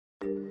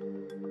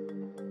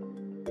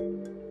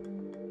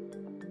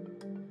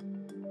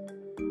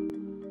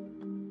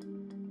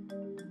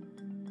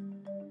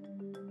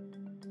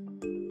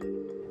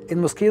In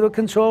mosquito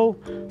control,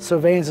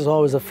 surveillance is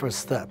always the first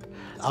step.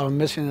 Our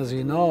mission, as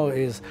you know,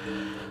 is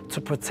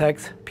to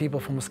protect people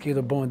from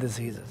mosquito-borne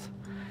diseases,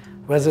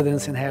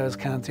 residents in Harris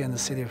County and the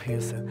city of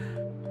Houston.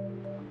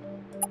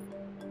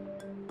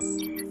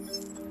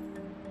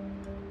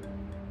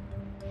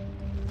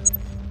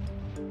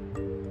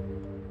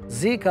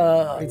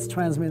 Zika, it's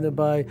transmitted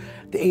by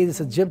the Aedes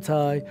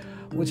aegypti,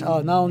 which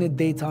are not only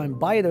daytime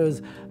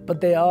biters,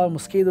 but they are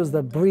mosquitoes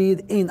that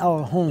breed in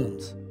our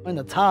homes. In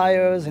the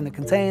tires, in the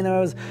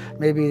containers,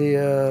 maybe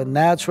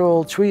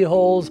natural tree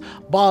holes,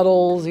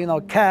 bottles,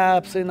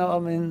 caps, I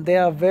mean, they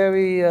are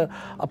very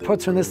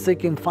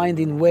opportunistic in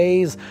finding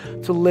ways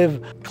to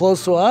live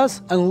close to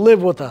us and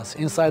live with us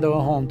inside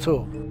our home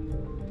too.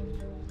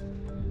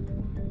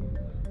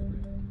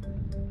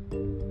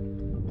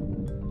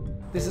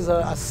 This is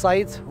a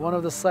site, one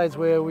of the sites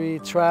where we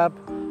trap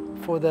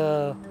for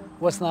the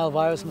West Nile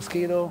virus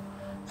mosquito,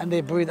 and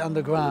they breed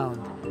underground.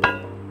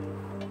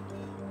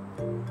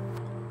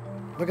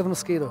 Look at the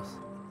mosquitoes.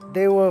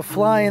 They were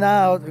flying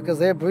out because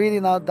they're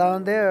breeding out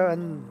down there,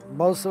 and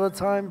most of the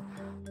time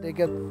they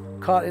get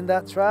caught in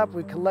that trap.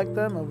 We collect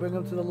them and bring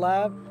them to the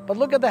lab. But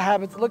look at the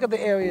habits, look at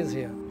the areas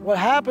here. What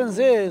happens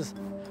is,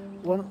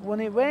 when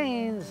it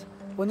rains,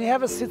 when you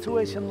have a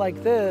situation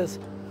like this,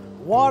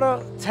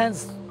 water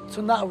tends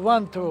to not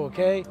run through,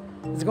 okay?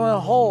 It's going to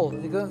hold,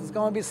 it's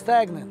going to be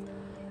stagnant.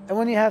 And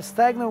when you have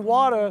stagnant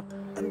water,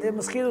 and the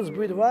mosquitoes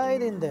breed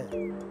right in there,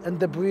 and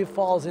debris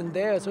falls in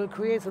there, so it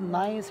creates a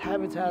nice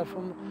habitat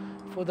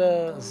for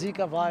the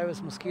Zika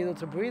virus mosquito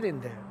to breed in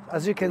there,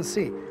 as you can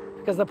see.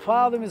 Because the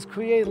problem is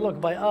created, look,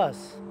 by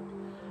us.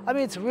 I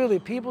mean, it's really,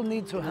 people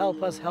need to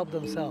help us help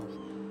themselves.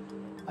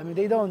 I mean,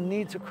 they don't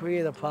need to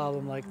create a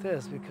problem like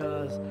this,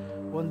 because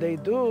when they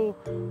do,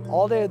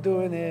 all they're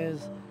doing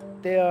is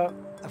they are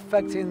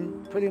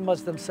affecting pretty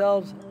much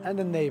themselves and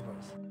the neighbors.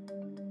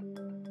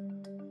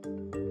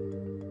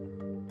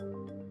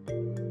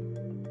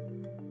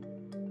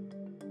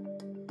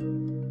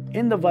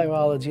 In the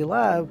virology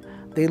lab,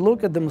 they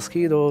look at the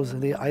mosquitoes,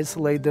 they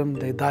isolate them,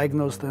 they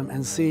diagnose them,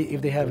 and see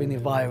if they have any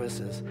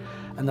viruses.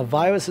 And the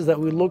viruses that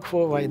we look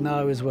for right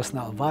now is West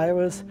Nile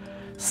virus,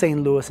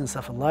 St. Louis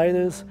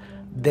encephalitis,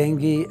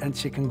 dengue, and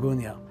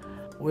chikungunya.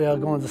 We are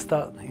going to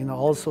start,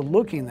 also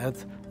looking at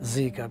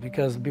Zika,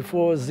 because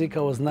before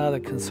Zika was not a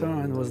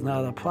concern, was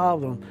not a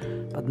problem,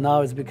 but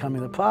now it's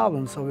becoming a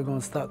problem, so we're going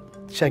to start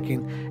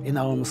checking in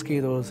our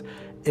mosquitoes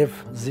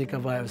if Zika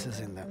virus is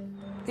in them.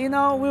 We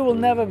will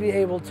never be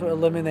able to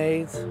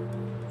eliminate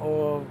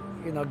or,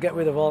 get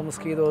rid of all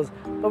mosquitoes,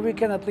 but we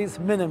can at least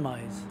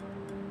minimize.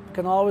 We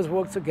can always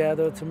work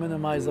together to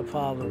minimize the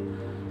problem.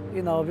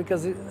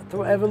 Because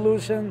through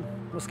evolution,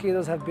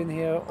 mosquitoes have been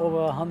here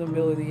over 100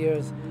 million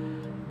years.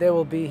 They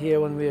will be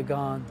here when we are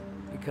gone,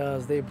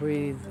 because they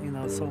breed,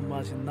 so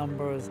much in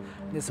numbers.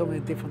 There's so many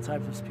different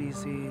types of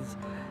species,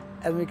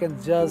 and we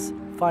can just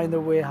find a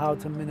way how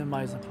to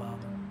minimize the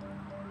problem.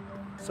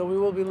 So we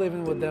will be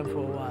living with them for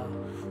a while.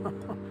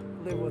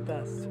 Live with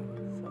us too.